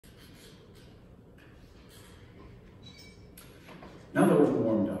Now that we're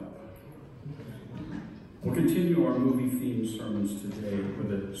warmed up, we'll continue our movie-themed sermons today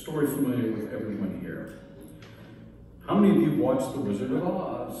with a story familiar with everyone here. How many of you watched The Wizard of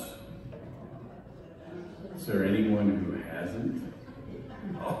Oz? Is there anyone who hasn't?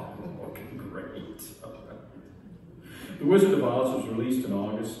 Oh, okay, great. The Wizard of Oz was released in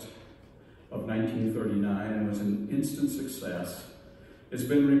August of 1939 and was an instant success. It's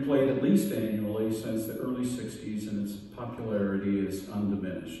been replayed at least annually since the early 60s, and its popularity is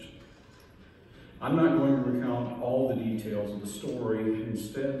undiminished. I'm not going to recount all the details of the story.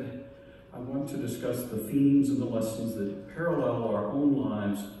 Instead, I want to discuss the themes and the lessons that parallel our own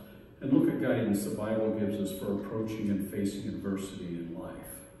lives and look at guidance the Bible gives us for approaching and facing adversity in life.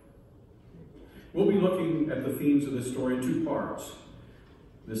 We'll be looking at the themes of this story in two parts.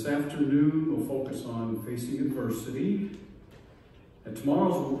 This afternoon, we'll focus on facing adversity. And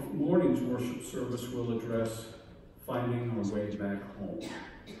tomorrow's morning's worship service will address finding our way back home.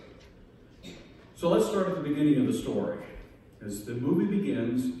 So let's start at the beginning of the story. As the movie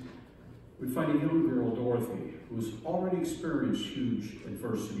begins, we find a young girl, Dorothy, who has already experienced huge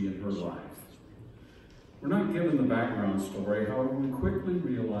adversity in her life. We're not given the background story, however, we quickly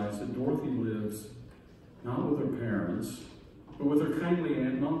realize that Dorothy lives not with her parents, but with her kindly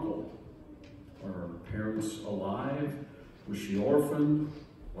aunt and uncle. Are her parents alive? Was she orphaned?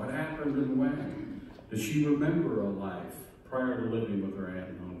 What happened and when? Does she remember a life prior to living with her aunt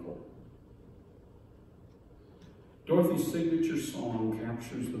and uncle? Dorothy's signature song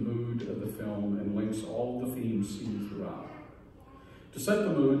captures the mood of the film and links all the themes seen throughout. To set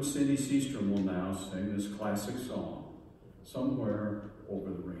the mood, Cindy Seastrom will now sing this classic song, Somewhere Over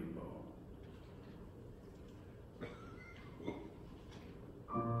the Rainbow.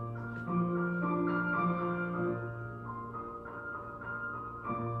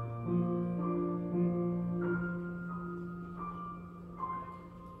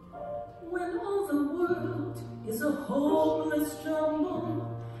 When all the world is a hopeless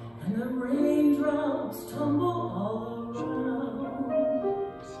jumble and the raindrops tumble all around,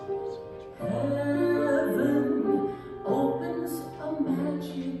 heaven opens a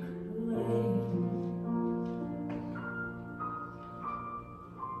magic lane.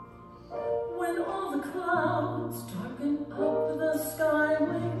 When all the clouds darken up the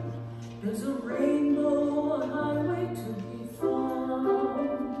skyway, there's a rainbow highway to be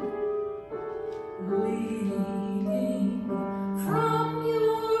found, leading from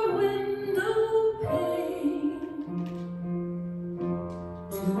your window pane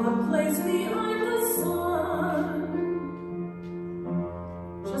to a place behind the sun,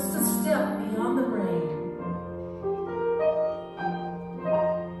 just a step beyond the rain.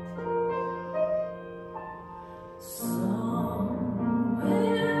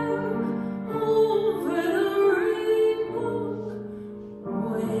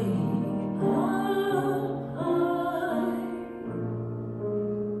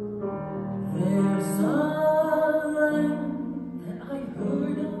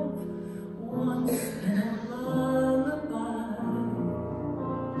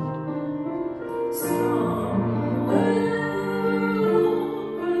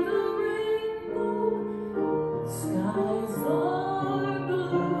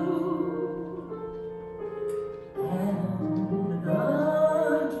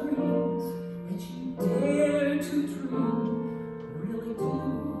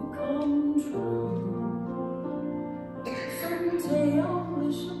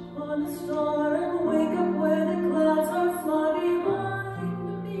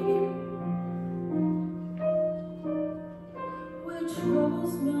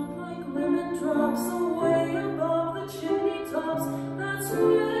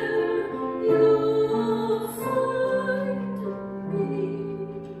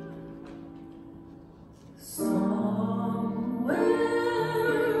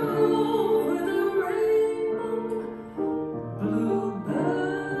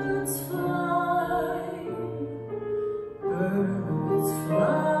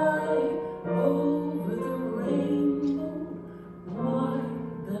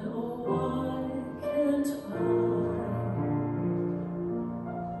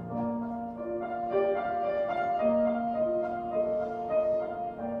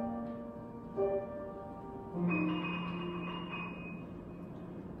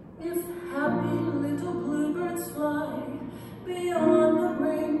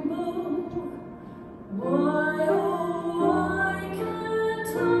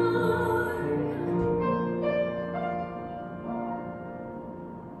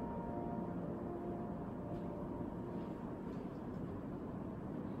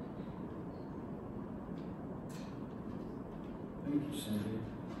 Thank you, Cindy.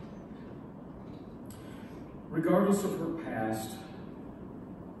 Regardless of her past,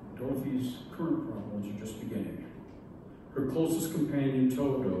 Dorothy's current problems are just beginning. Her closest companion,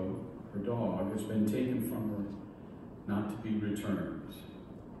 Toto, her dog, has been taken from her, not to be returned,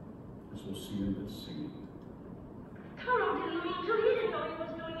 as we'll see in this scene. Toto didn't mean to. He didn't know he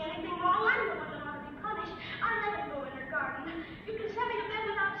was doing anything wrong. I'm the one that ought to be punished. I'll let him go in her garden. You can send me to bed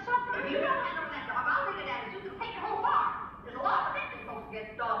without supper. If you don't let her that dog, I'll take it as you can take the whole farm. There's a law protecting folks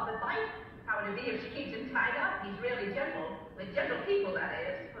against dogs that bite. How would it be if she keeps him tied up? He's really gentle. With gentle people, that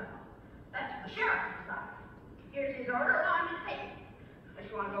is. Well, that's the sheriff's side. Here's his order. Allow him to take it. Unless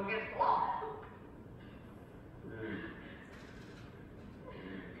you want to go against the law.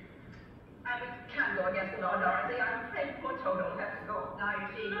 We can't go against the law, Dorothy. I'm afraid poor Toto will have to go. Now you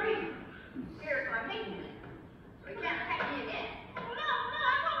see, here's my maiden. So he can't attack me again. No,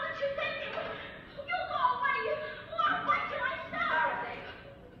 I won't let you take him. You go away. I'll fight you myself. Dorothy.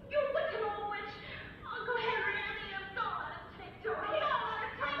 You wicked old witch. I'll go ahead, Randy. I'm not let him take him. I don't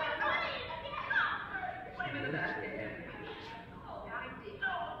let him take him. Please, let me help. Put him in the basket. Oh, I did.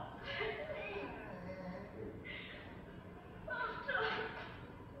 no. Please. Oh, Toto.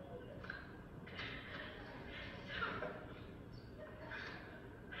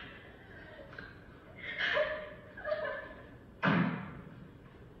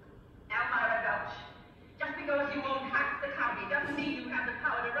 Now, Myra Belch, just because you own half the county doesn't mean you have the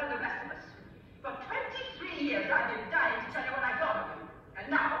power to run the rest of us. For 23 years, I've been dying to tell you what I thought of you.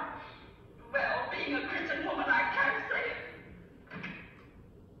 And now, well, being a Christian woman, I can't say it.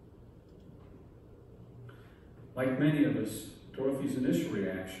 Like many of us, Dorothy's initial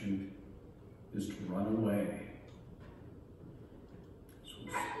reaction is to run away. So,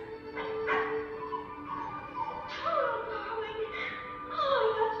 Toto, darling. Oh,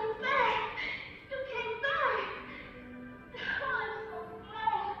 you're so back. You came back. Oh, I'm so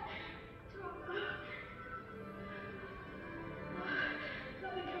glad. Toto.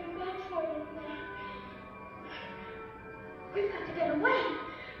 I'll be coming back for you then. We've got to get away.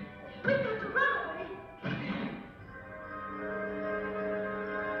 We've got to run away.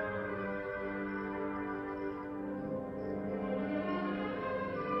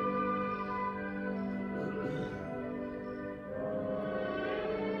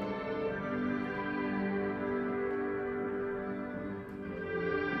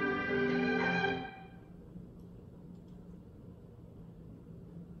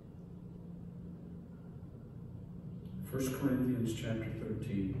 First Corinthians chapter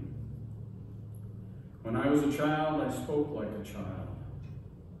 13. When I was a child, I spoke like a child.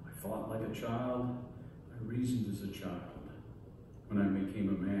 I thought like a child. I reasoned as a child. When I became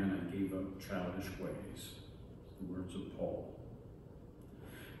a man, I gave up childish ways. The words of Paul.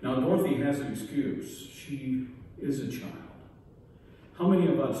 Now, Dorothy has an excuse. She is a child. How many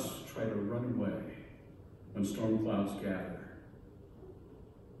of us try to run away when storm clouds gather?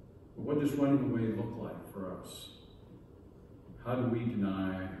 But what does running away look like for us? How do we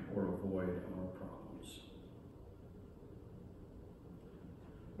deny or avoid our problems?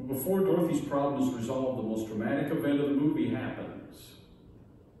 But before Dorothy's problem is resolved, the most dramatic event of the movie happens.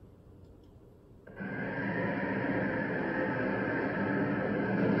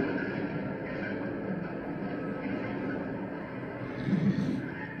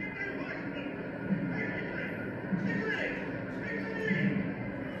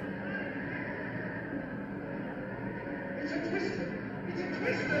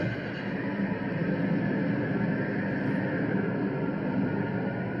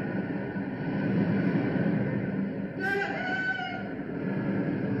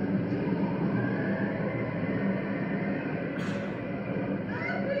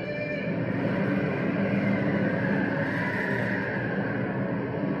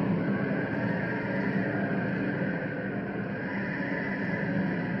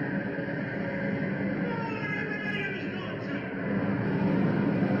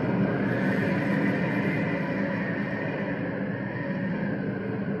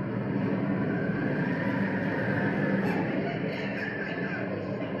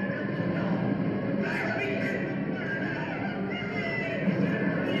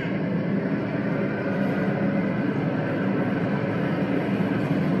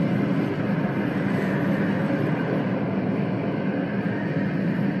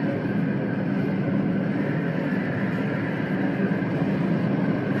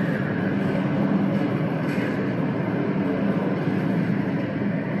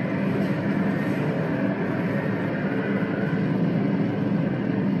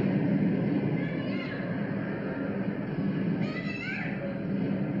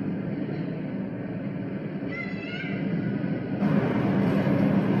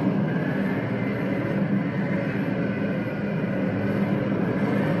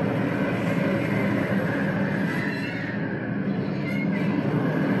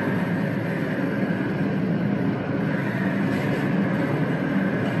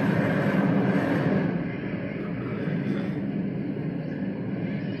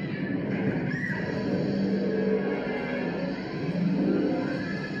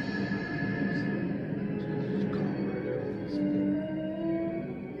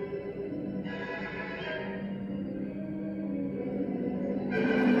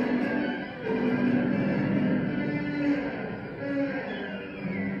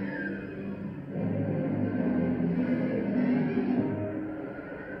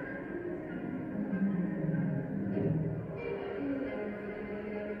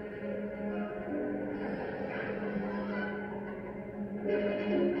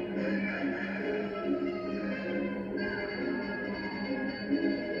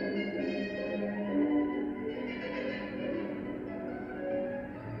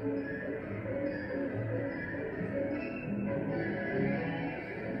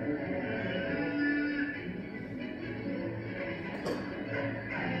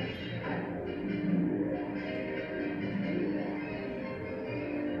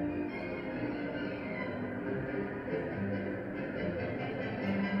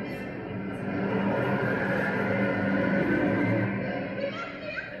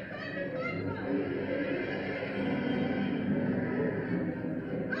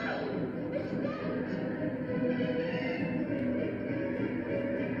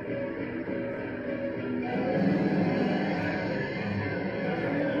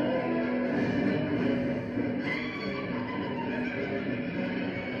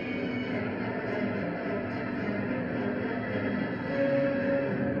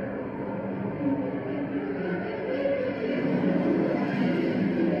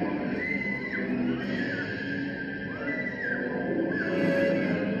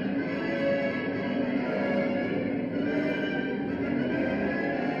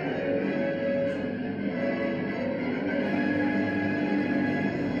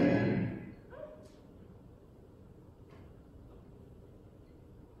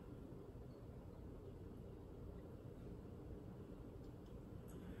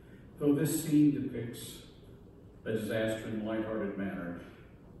 Though this scene depicts a disaster in a lighthearted manner,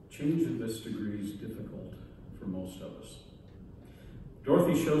 change of this degree is difficult for most of us.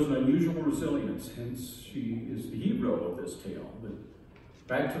 Dorothy shows an unusual resilience, hence she is the hero of this tale. But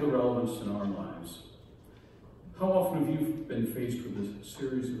back to the relevance in our lives. How often have you been faced with a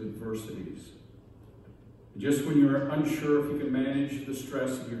series of adversities? Just when you're unsure if you can manage the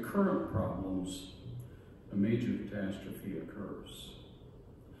stress of your current problems, a major catastrophe occurs.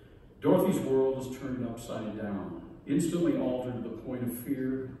 Dorothy's world is turned upside down, instantly altered to the point of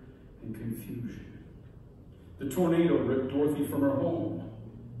fear and confusion. The tornado ripped Dorothy from her home,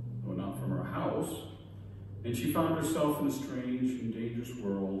 though not from her house, and she found herself in a strange and dangerous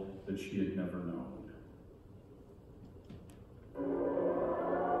world that she had never known.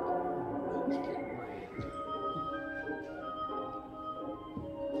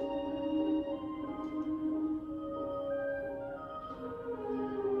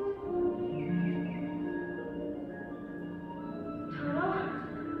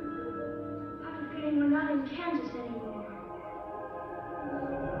 Kansas anymore.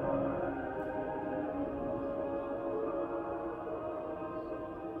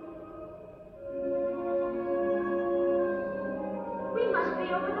 We must be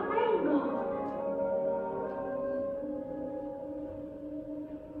over the rainbow.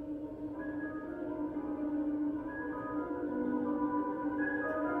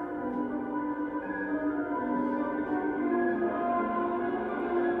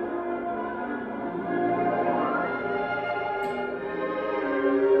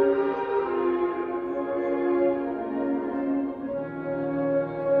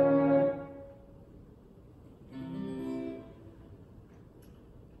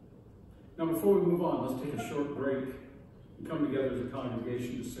 Now, before we move on, let's take a short break and come together as a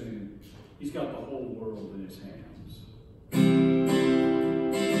congregation to sing, "He's Got the Whole World in His Hands."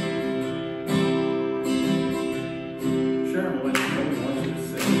 Sharon will let you know we want you to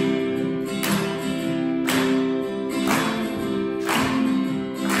sing.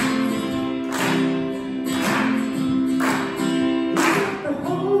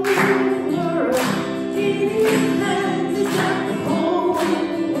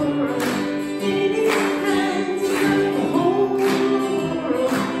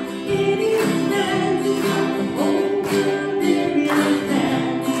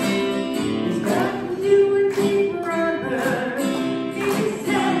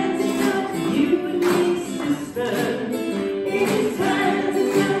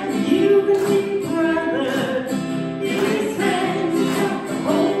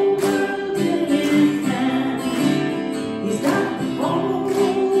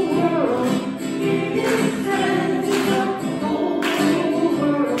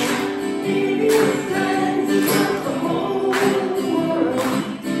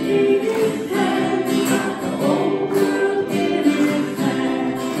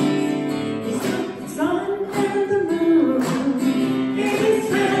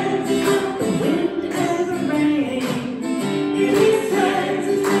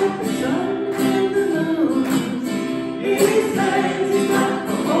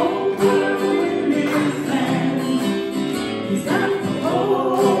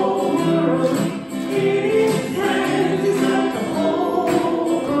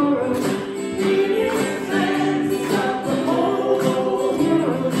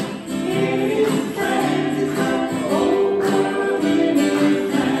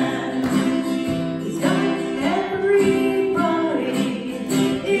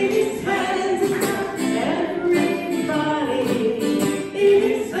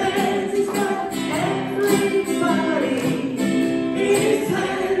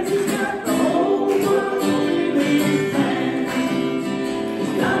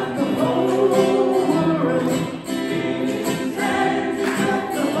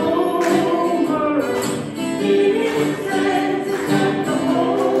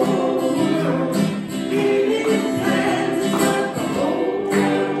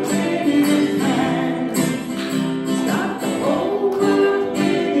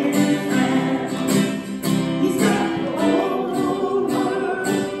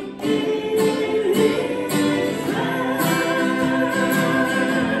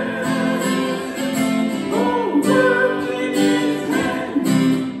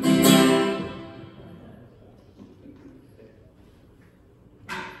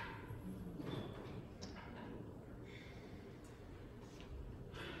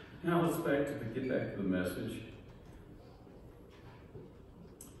 Now let's get back to the message.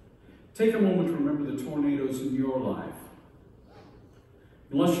 Take a moment to remember the tornadoes in your life.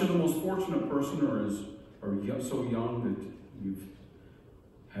 Unless you're the most fortunate person or so young that you've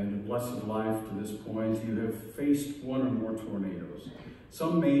had to blessed life to this point, you have faced one or more tornadoes.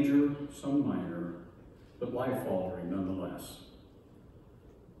 Some major, some minor, but life-altering nonetheless.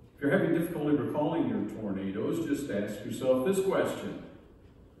 If you're having difficulty recalling your tornadoes, just ask yourself this question.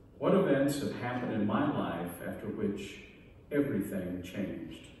 What events have happened in my life after which everything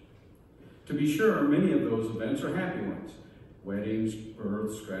changed? To be sure, many of those events are happy ones. Weddings,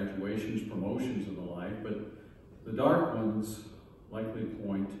 births, graduations, promotions, and the like, but the dark ones likely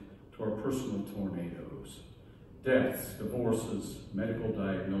point to our personal tornadoes. Deaths, divorces, medical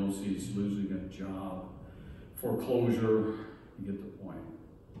diagnoses, losing a job, foreclosure, you get the point.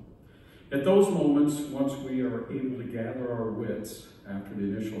 At those moments, once we are able to gather our wits after the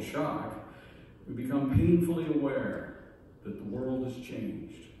initial shock, we become painfully aware that the world has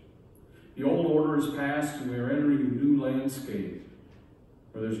changed. The old order is past and we are entering a new landscape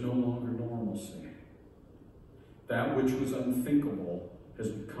where there's no longer normalcy. That which was unthinkable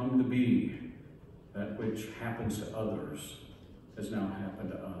has come to be. That which happens to others has now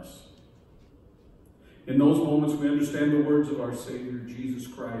happened to us. In those moments, we understand the words of our Savior, Jesus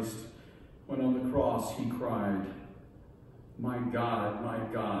Christ, when on the cross he cried, my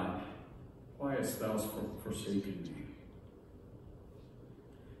God, why hast thou forsaken me?"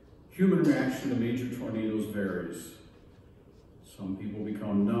 Human reaction to major tornadoes varies. Some people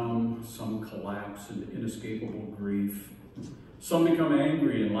become numb, some collapse into inescapable grief, some become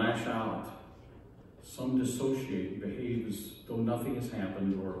angry and lash out, some dissociate and behave as though nothing has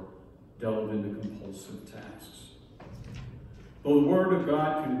happened or delve into compulsive tasks. Though the Word of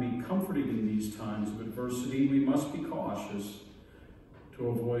God can be comforting in these times of adversity, we must be cautious to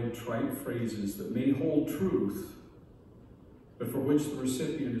avoid trite phrases that may hold truth, but for which the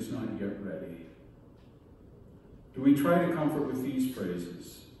recipient is not yet ready. Do we try to comfort with these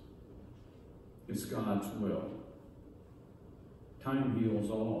phrases? It's God's will. Time heals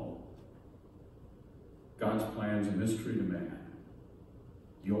all. God's plan's a mystery to man.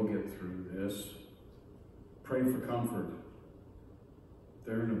 You'll get through this. Pray for comfort.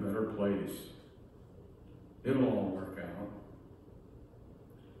 They're in a better place. It'll all work out.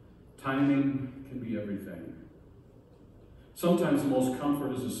 Timing can be everything. Sometimes the most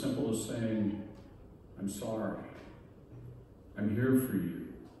comfort is as simple as saying, "I'm sorry. I'm here for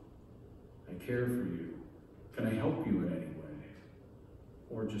you. I care for you. Can I help you in any way?"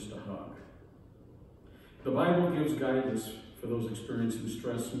 Or just a hug. The Bible gives guidance for those experiencing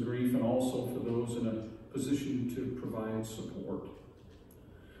stress and grief, and also for those in a position to provide support.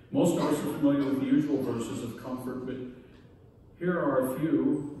 Most of us are familiar with the usual verses of comfort, but here are a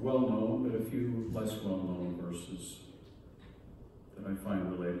few well-known, but a few less well-known verses that I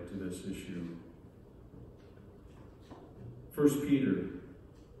find related to this issue. 1 Peter,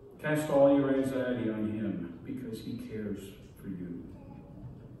 cast all your anxiety on him because he cares for you.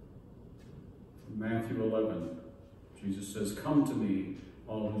 Matthew 11, Jesus says, "Come to me,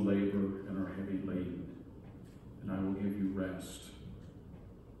 all who labor and are heavy laden, and I will give you rest."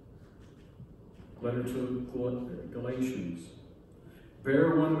 Letter to Galatians,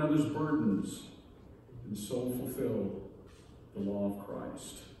 bear one another's burdens and so fulfill the law of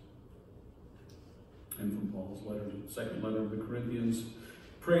Christ. And from Paul's letter, second letter of the Corinthians,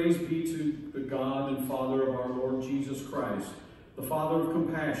 praise be to the God and Father of our Lord Jesus Christ, the Father of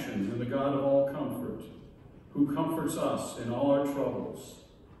compassion and the God of all comfort, who comforts us in all our troubles,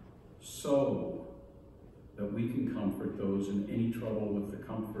 so that we can comfort those in any trouble with the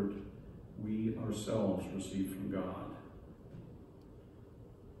comfort we ourselves receive from God.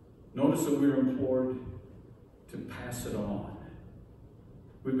 Notice that we're implored to pass it on.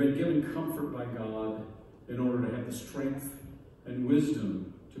 We've been given comfort by God in order to have the strength and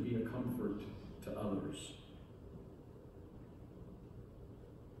wisdom to be a comfort to others.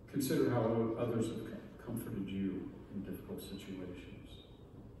 Consider how others have comforted you in difficult situations.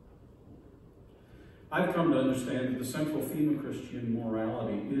 I've come to understand that the central theme of Christian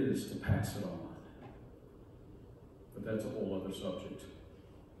morality is to pass it on. But that's a whole other subject.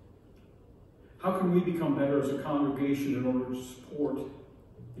 How can we become better as a congregation in order to support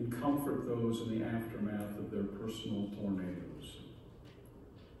and comfort those in the aftermath of their personal tornadoes?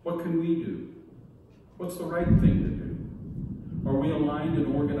 What can we do? What's the right thing to do? Are we aligned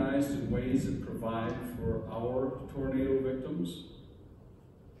and organized in ways that provide for our tornado victims?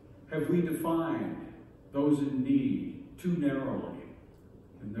 Have we defined those in need too narrowly,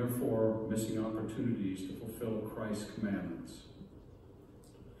 and therefore missing opportunities to fulfill Christ's commandments?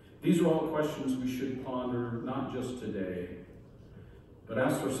 These are all questions we should ponder, not just today, but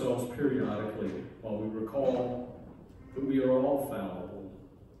ask ourselves periodically while we recall that we are all fallible.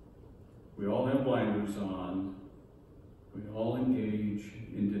 We all have blinders on, We all engage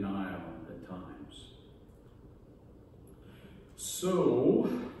in denial at times. So,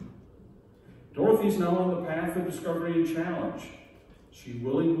 Dorothy's now on the path of discovery and challenge. She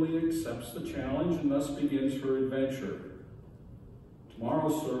willingly accepts the challenge and thus begins her adventure.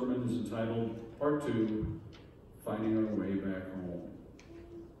 Tomorrow's sermon is entitled Part 2, Finding Our Way Back Home.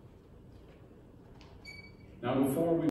 Now before we